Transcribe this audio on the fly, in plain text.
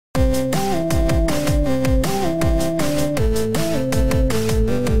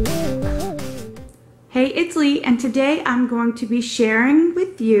Marie, and today I'm going to be sharing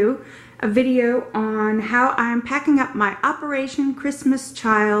with you a video on how I'm packing up my Operation Christmas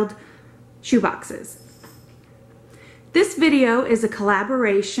Child shoeboxes. This video is a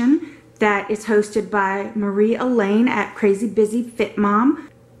collaboration that is hosted by Marie Elaine at Crazy Busy Fit Mom.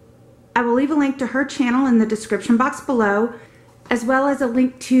 I will leave a link to her channel in the description box below, as well as a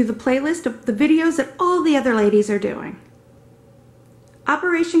link to the playlist of the videos that all the other ladies are doing.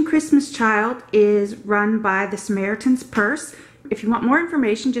 Operation Christmas Child is run by the Samaritan's Purse. If you want more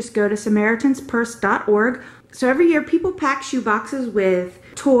information, just go to samaritanspurse.org. So every year people pack shoe boxes with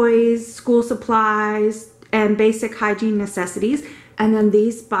toys, school supplies, and basic hygiene necessities, and then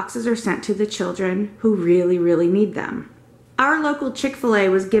these boxes are sent to the children who really need them. Our local Chick-fil-A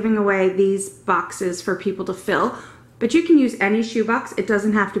was giving away these boxes for people to fill, but you can use any shoebox. It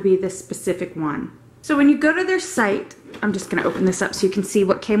doesn't have to be this specific one. So when you go to their site, I'm just going to open this up so you can see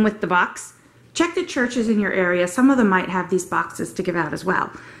what came with the box. Check the churches in your area. Some of them might have these boxes to give out as well.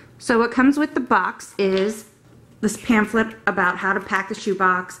 So what comes with the box is this pamphlet about how to pack the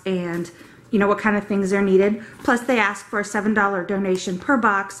shoebox and what kind of things are needed. Plus they ask for a $7 donation per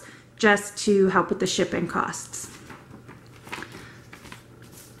box just to help with the shipping costs.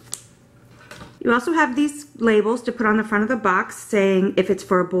 You also have these labels to put on the front of the box saying if it's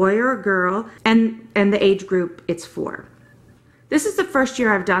for a boy or a girl and the age group it's for. This is the first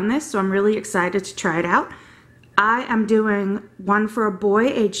year I've done this, so I'm really excited to try it out. I am doing one for a boy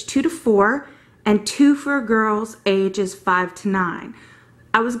age 2 to 4 and 2 for girls ages 5 to 9.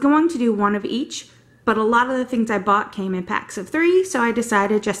 I was going to do one of each, but a lot of the things I bought came in packs of 3, so I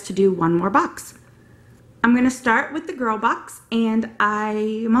decided just to do one more box. I'm going to start with the girl box, and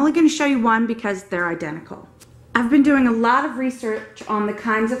I'm only going to show you one because they're identical. I've been doing a lot of research on the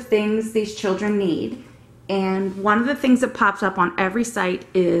kinds of things these children need, and one of the things that pops up on every site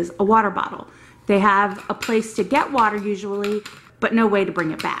is a water bottle. They have a place to get water usually, but no way to bring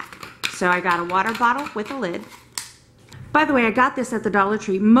it back. So I got a water bottle with a lid. By the way, I got this at the Dollar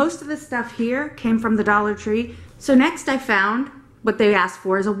Tree. Most of the stuff here came from the Dollar Tree. So next I found what they asked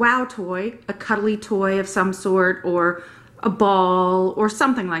for is a wow toy, a cuddly toy of some sort, or a ball, or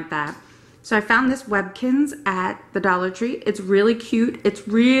something like that. So I found this Webkins at the Dollar Tree. It's really cute, it's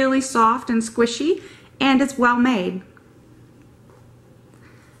really soft and squishy, and it's well made.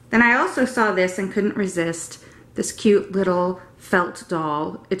 Then I also saw this and couldn't resist, this cute little felt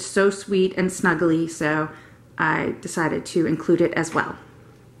doll. It's so sweet and snuggly, so I decided to include it as well.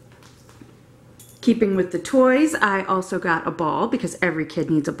 Keeping with the toys, I also got a ball because every kid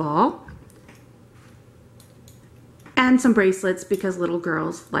needs a ball. And some bracelets because little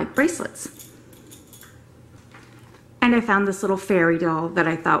girls like bracelets. And I found this little fairy doll that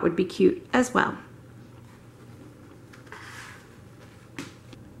I thought would be cute as well.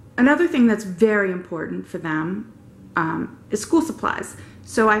 Another thing that's very important for them is school supplies.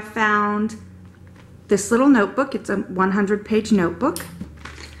 So I found this little notebook. It's a 100-page notebook.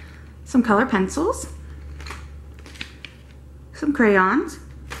 Some color pencils, some crayons,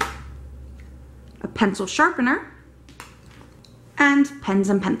 a pencil sharpener, and pens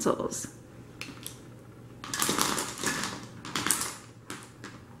and pencils.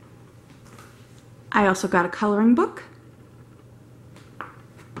 I also got a coloring book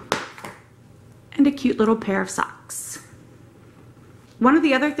and a cute little pair of socks. One of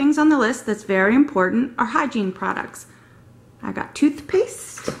the other things on the list that's very important are hygiene products. I got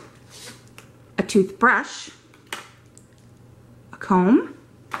toothpaste, a toothbrush, a comb,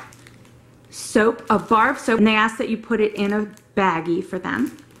 soap, a bar of soap, and they ask that you put it in a baggie for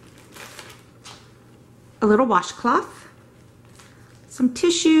them, a little washcloth, some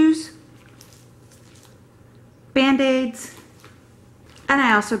tissues, Band-Aids, and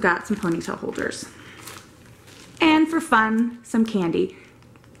I also got some ponytail holders. And for fun, some candy.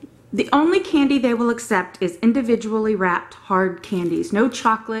 The only candy they will accept is individually wrapped hard candies. No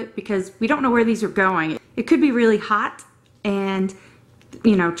chocolate, because we don't know where these are going. It could be really hot and,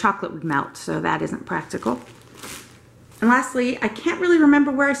 chocolate would melt, so that isn't practical. And lastly, I can't really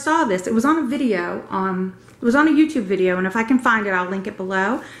remember where I saw this. It was on a video, it was on a YouTube video, and if I can find it, I'll link it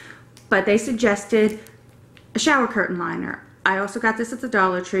below. But they suggested a shower curtain liner. I also got this at the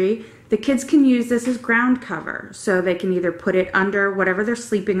Dollar Tree. The kids can use this as ground cover, so they can either put it under whatever they're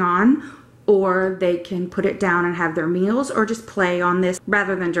sleeping on, or they can put it down and have their meals, or just play on this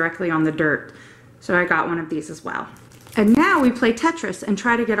rather than directly on the dirt. So I got one of these as well. And now we play Tetris and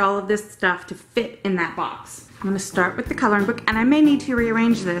try to get all of this stuff to fit in that box. I'm going to start with the coloring book, and I may need to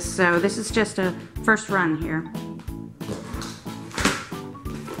rearrange this, so this is just a first run here.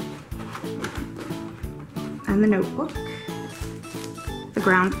 And the notebook, the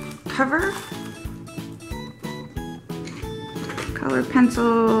ground cover, colored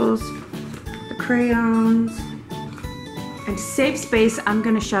pencils, the crayons. And to save space, I'm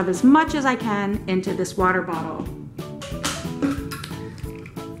gonna shove as much as I can into this water bottle.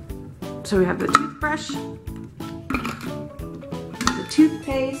 So we have the toothbrush, the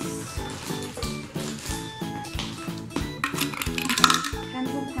toothpaste, pens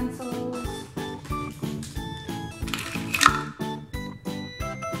and pencils,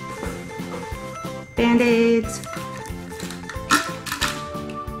 Band-Aids,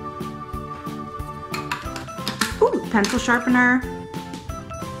 ooh, pencil sharpener,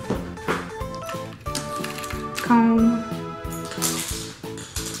 comb,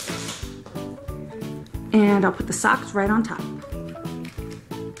 and I'll put the socks right on top.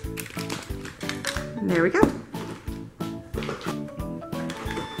 And there we go.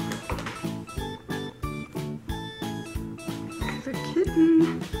 The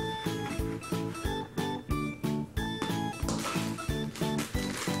kitten.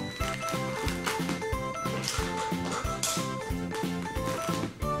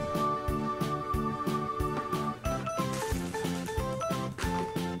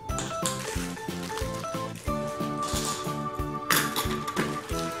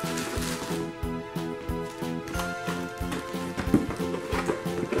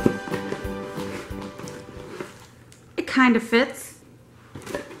 Kind of fits.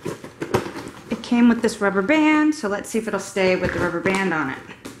 It came with this rubber band, so let's see if it'll stay with the rubber band on it.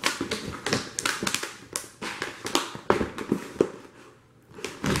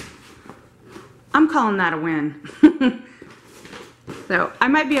 I'm calling that a win. So I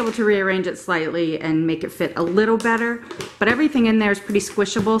might be able to rearrange it slightly and make it fit a little better, but everything in there is pretty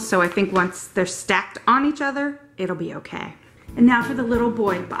squishable, so I think once they're stacked on each other, it'll be okay. And now for the little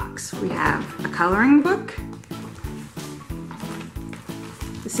boy box. We have a coloring book,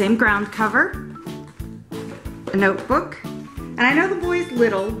 same ground cover, a notebook, and I know the boy's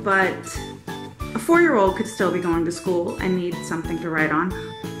little, but a 4-year-old could still be going to school and need something to write on.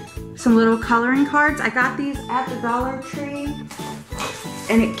 Some little coloring cards. I got these at the Dollar Tree,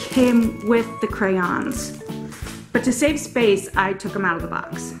 and it came with the crayons. But to save space, I took them out of the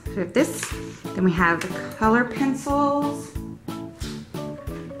box. So we have this, then we have the color pencils,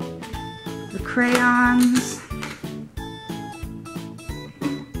 the crayons,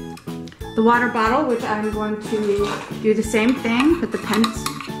 the water bottle, which I'm going to do the same thing, put the pens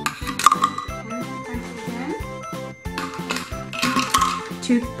and pencils in,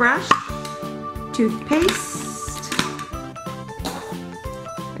 toothbrush, toothpaste.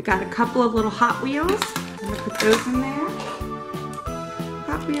 I got a couple of little Hot Wheels. I'm gonna put those in there.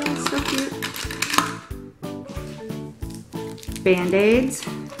 Hot Wheels, so cute. Band-Aids.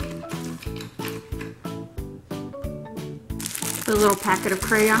 A little packet of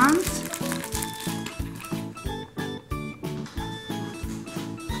crayons.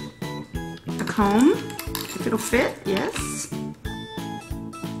 Comb, if it'll fit, yes.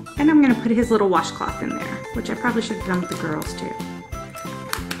 And I'm gonna put his little washcloth in there, which I probably should have done with the girls too.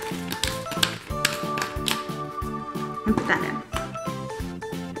 And put that in.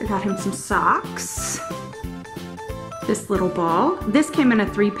 I got him some socks. This little ball. This came in a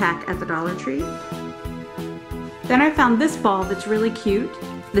 3-pack at the Dollar Tree. Then I found this ball that's really cute.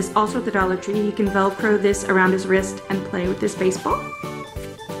 This also at the Dollar Tree. He can Velcro this around his wrist and play with this baseball.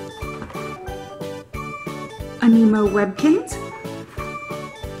 A Nemo Webkins,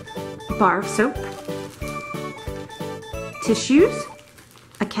 a bar of soap, tissues,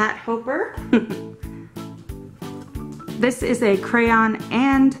 a cat helper. This is a crayon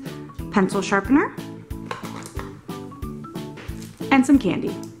and pencil sharpener, and some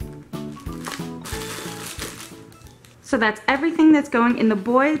candy. So that's everything that's going in the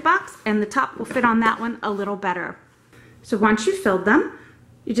boy box, and the top will fit on that one a little better. So once you've filled them,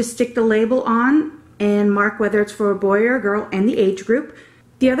 you just stick the label on and mark whether it's for a boy or a girl and the age group.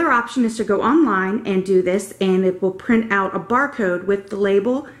 The other option is to go online and do this, and it will print out a barcode with the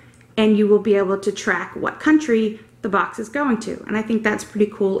label, and you will be able to track what country the box is going to. And I think that's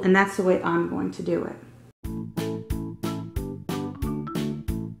pretty cool, and that's the way I'm going to do it.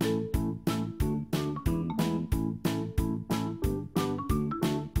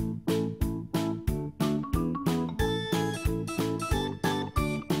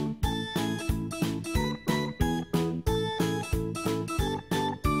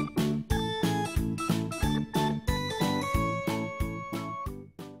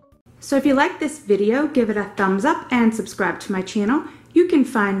 So if you like this video, give it a thumbs up and subscribe to my channel. You can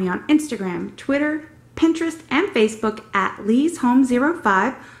find me on Instagram, Twitter, Pinterest, and Facebook at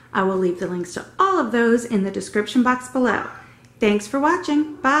Lee'sHome05. I will leave the links to all of those in the description box below. Thanks for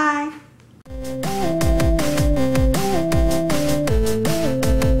watching. Bye.